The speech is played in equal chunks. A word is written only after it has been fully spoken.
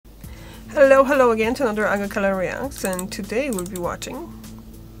Hello again to another Agricolor Reacts, and today we'll be watching.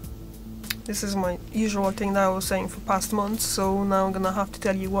 This is my usual thing that I was saying for past months, so now I'm gonna have to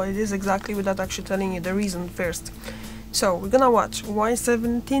tell you what it is exactly without actually telling you the reason first. So we're gonna watch why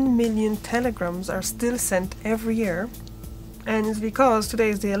 17 million telegrams are still sent every year, and it's because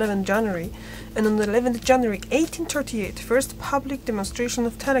today is the 11th January, and on the 11th January 1838, first public demonstration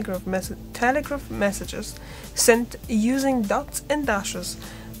of telegraph messages sent using dots and dashes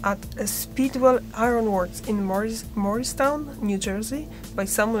at Speedwell Iron Works in Morristown, New Jersey, by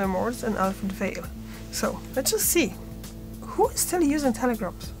Samuel Morse and Alfred Vail. So let's just see, who is still using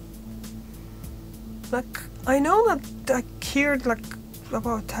telegrams? Like, I know that I cared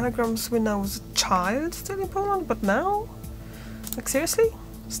about telegrams when I was a child still in Poland, but now, like, seriously,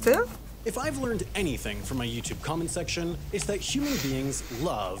 still? If I've learned anything from my YouTube comment section, it's that human beings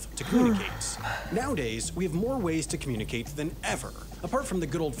love to communicate. Nowadays, we have more ways to communicate than ever. Apart from the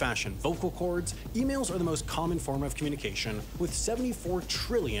good old-fashioned vocal cords, emails are the most common form of communication, with 74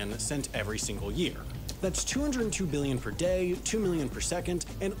 trillion sent every single year. That's 202 billion per day, 2 million per second,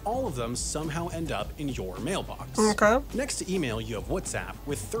 and all of them somehow end up in your mailbox. Okay. Next to email, you have WhatsApp,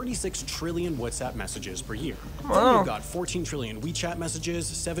 with 36 trillion WhatsApp messages per year. Wow. Then you've got 14 trillion WeChat messages,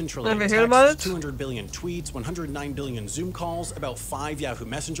 7 trillion texts, 200 billion tweets, 109 billion Zoom calls, about 5 Yahoo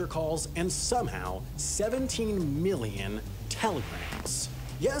Messenger calls, and somehow 17 million telegrams.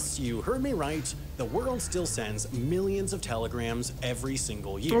 Yes, you heard me right. The world still sends millions of telegrams every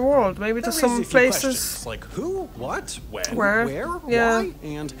single year. The world, maybe to some places. Like who, what, when, where, yeah. why,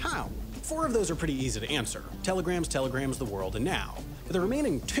 and how. 4 of those are pretty easy to answer. Telegrams, the world, and now. But the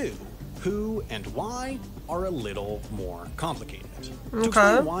remaining 2, who and why, are a little more complicated. To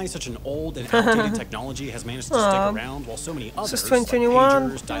explain why such an old and outdated technology has managed to stick around while so many others, like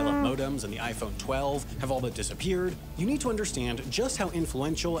pagers, dial-up modems, and the iPhone 12 have all but disappeared, you need to understand just how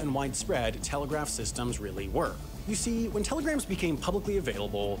influential and widespread telegraph systems really were. You see, when telegrams became publicly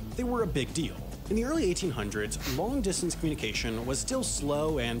available, they were a big deal. In the early 1800s, long-distance communication was still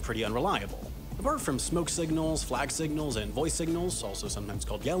slow and pretty unreliable. Apart from smoke signals, flag signals, and voice signals, also sometimes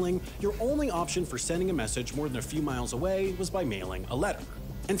called yelling, your only option for sending a message more than a few miles away was by mailing a letter.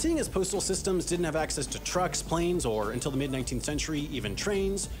 And seeing as postal systems didn't have access to trucks, planes, or until the mid-19th century, even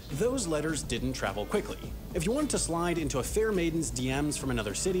trains, those letters didn't travel quickly. If you wanted to slide into a fair maiden's DMs from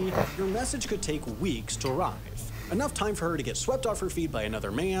another city, your message could take weeks to arrive. Enough time for her to get swept off her feet by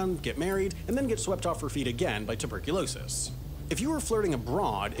another man, get married, and then get swept off her feet again by tuberculosis. If you were flirting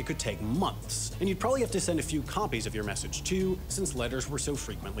abroad, it could take months, and you'd probably have to send a few copies of your message too, since letters were so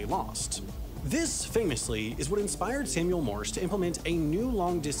frequently lost. This, famously, is what inspired Samuel Morse to implement a new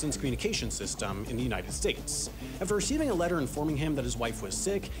long-distance communication system in the United States. After receiving a letter informing him that his wife was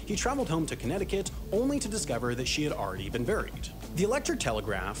sick, he traveled home to Connecticut, only to discover that she had already been buried. The electric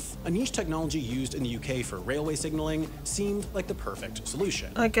telegraph, a niche technology used in the UK for railway signaling, seemed like the perfect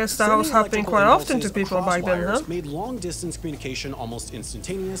solution. I guess that was happening quite often to people back then, huh? Made long-distance communication almost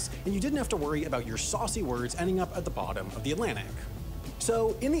instantaneous, and you didn't have to worry about your saucy words ending up at the bottom of the Atlantic.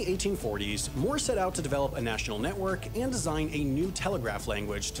 So, in the 1840s, Morse set out to develop a national network and design a new telegraph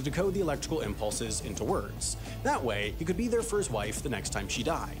language to decode the electrical impulses into words. That way, he could be there for his wife the next time she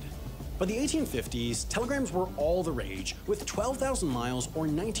died. By the 1850s, telegrams were all the rage, with 12,000 miles or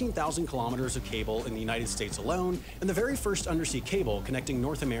 19,000 kilometers of cable in the United States alone, and the very first undersea cable connecting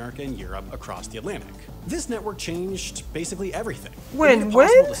North America and Europe across the Atlantic. This network changed basically everything. It made it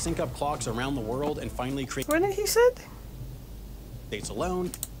possible to sync up clocks around the world and finally create— When did he said? States alone.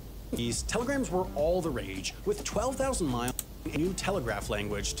 These telegrams were all the rage, with 12,000 miles a new telegraph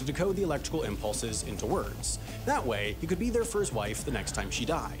language to decode the electrical impulses into words. That way, he could be there for his wife the next time she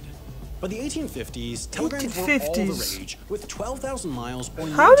died. By the 1850s, telegrams were all the rage, with 12,000 miles or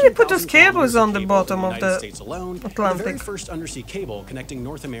 19,000 How do you put those cables on the bottom of the States alone, Atlantic? The very first undersea cable connecting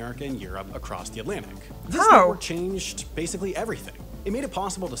North America and Europe across the Atlantic. This How? network changed basically everything. It made it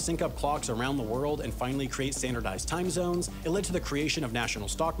possible to sync up clocks around the world and finally create standardized time zones. It led to the creation of national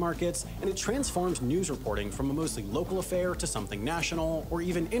stock markets, and it transformed news reporting from a mostly local affair to something national or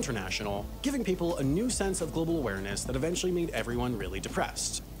even international, giving people a new sense of global awareness that eventually made everyone really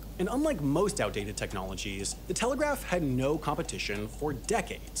depressed. And unlike most outdated technologies, the telegraph had no competition for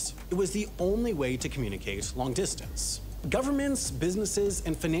decades. It was the only way to communicate long distance. Governments, businesses,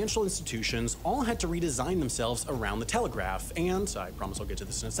 and financial institutions all had to redesign themselves around the telegraph, and I promise I'll get to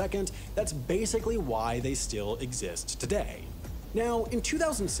this in a second, that's basically why they still exist today. Now, in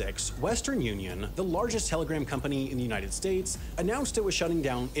 2006, Western Union, the largest telegram company in the United States, announced it was shutting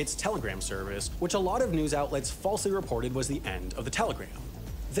down its telegram service, which a lot of news outlets falsely reported was the end of the telegram.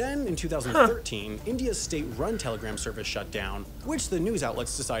 Then, in 2013, India's state-run telegram service shut down, which the news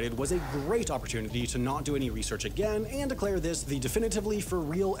outlets decided was a great opportunity to not do any research again and declare this the definitively for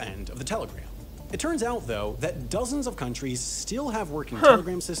real end of the telegram. It turns out, though, that dozens of countries still have working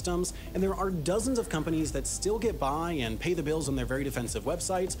telegram systems, and there are dozens of companies that still get by and pay the bills on their very defensive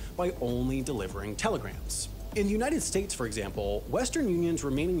websites by only delivering telegrams. In the United States, for example, Western Union's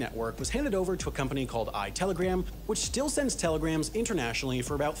remaining network was handed over to a company called iTelegram, which still sends telegrams internationally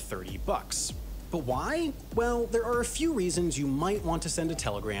for about $30. But why? Well, there are a few reasons you might want to send a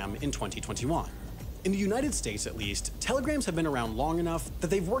telegram in 2021. In the United States, at least, telegrams have been around long enough that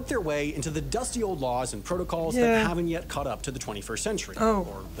they've worked their way into the dusty old laws and protocols that haven't yet caught up to the 21st century,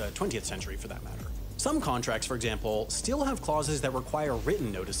 or the 20th century for that matter. Some contracts, for example, still have clauses that require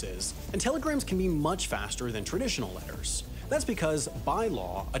written notices, and telegrams can be much faster than traditional letters. That's because, by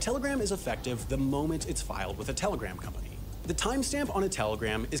law, a telegram is effective the moment it's filed with a telegram company. The timestamp on a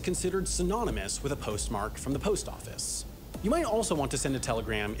telegram is considered synonymous with a postmark from the post office. You might also want to send a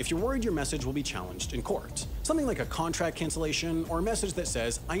telegram if you're worried your message will be challenged in court. Something like a contract cancellation or a message that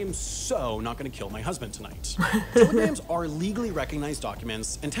says, "I am so not going to kill my husband tonight." Telegrams are legally recognized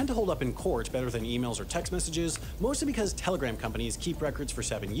documents and tend to hold up in court better than emails or text messages, mostly because telegram companies keep records for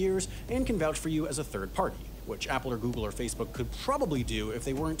 7 years and can vouch for you as a third party, which Apple or Google or Facebook could probably do if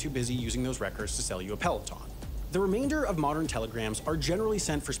they weren't too busy using those records to sell you a Peloton. The remainder of modern telegrams are generally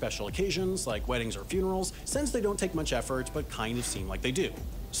sent for special occasions, like weddings or funerals, since they don't take much effort but kind of seem like they do.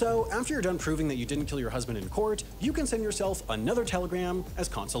 So, after you're done proving that you didn't kill your husband in court, you can send yourself another telegram as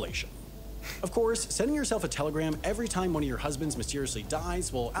consolation. Of course, sending yourself a telegram every time one of your husbands mysteriously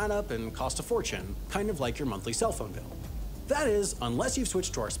dies will add up and cost a fortune, kind of like your monthly cell phone bill. That is, unless you've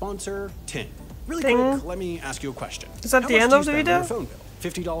switched to our sponsor, Tin. Really quick, let me ask you a question. Is that the end of the video?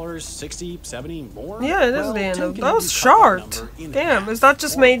 $50, $60, $70, more? Yeah, it is the end of that. Was short. Damn, is that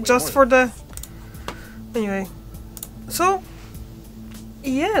just made just for the... Anyway. So,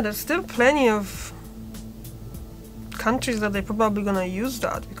 yeah, there's still plenty of countries that they're probably gonna use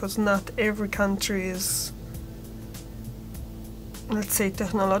that, because not every country is, let's say,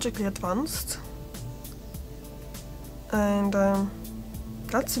 technologically advanced. And,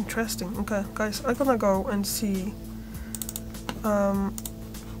 that's interesting. Okay, guys, I'm gonna go and see...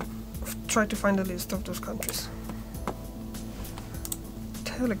 try to find a list of those countries.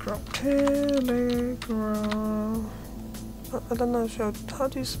 Telegram. I don't know how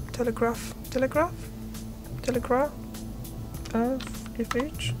do you telegraph? Telegraph? Telegraph?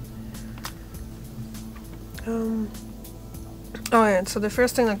 FH? Oh yeah, so the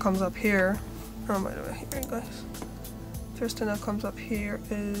first thing that comes up here, oh by the way, here guys. First thing that comes up here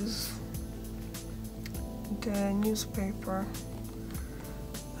is the newspaper.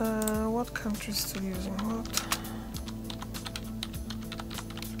 What country is still using what?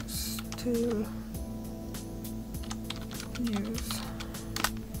 Still use.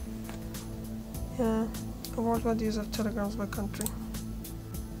 Yeah, a worldwide use of telegrams by country.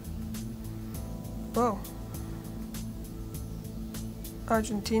 Whoa.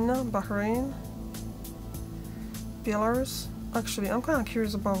 Argentina, Bahrain, Belarus. Actually, I'm kind of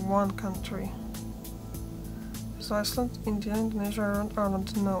curious about one country. There's Iceland, India, Indonesia,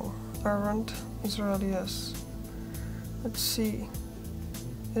 Ireland, no. Ireland, Israel, yes. Let's see.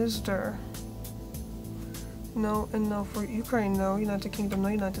 Is there? No and no for Ukraine, no. United Kingdom, no.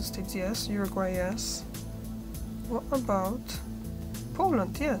 United States, yes. Uruguay, yes. What about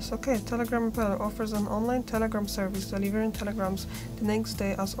Poland? Yes. Okay. Telegram offers an online telegram service delivering telegrams the next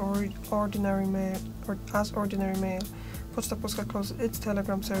day as ordinary mail. Poczta Polska closed its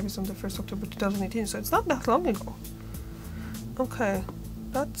telegram service on the 1st October 2018, so it's not that long ago. Okay.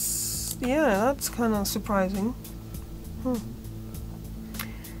 That's kind of surprising.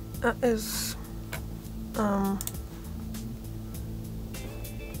 That is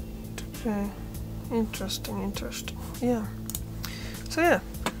okay. Interesting. Yeah. So yeah,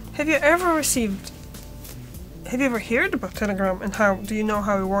 have you ever heard about Telegram, and how do you know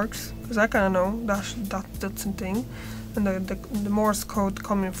how it works? Because I kind of know that's a thing, and the Morse code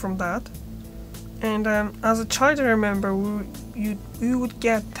coming from that. And as a child, I remember we would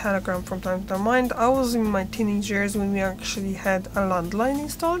get Telegram from time to time. Mind, I was in my teenage years when we actually had a landline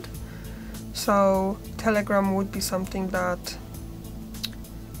installed, so Telegram would be something that,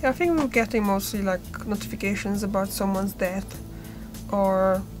 yeah, I think we were getting mostly like notifications about someone's death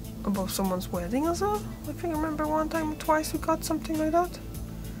or about someone's wedding as well. I think I remember one time or twice we got something like that.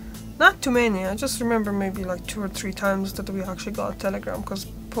 Not too many, I just remember maybe like 2 or 3 times that we actually got a Telegram, because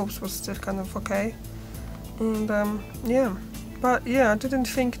Post was still kind of okay. And yeah, but yeah, I didn't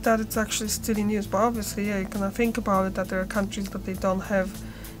think that it's actually still in use, but obviously, yeah, you can think about it, that there are countries that they don't have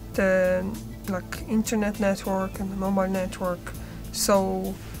the like internet network and the mobile network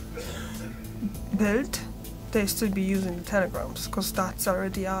so built, they still be using the telegrams, because that's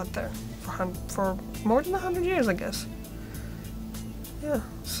already out there for more than 100 years, I guess. Yeah,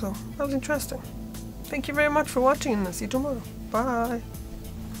 so that was interesting. Thank you very much for watching, and I'll see you tomorrow. Bye!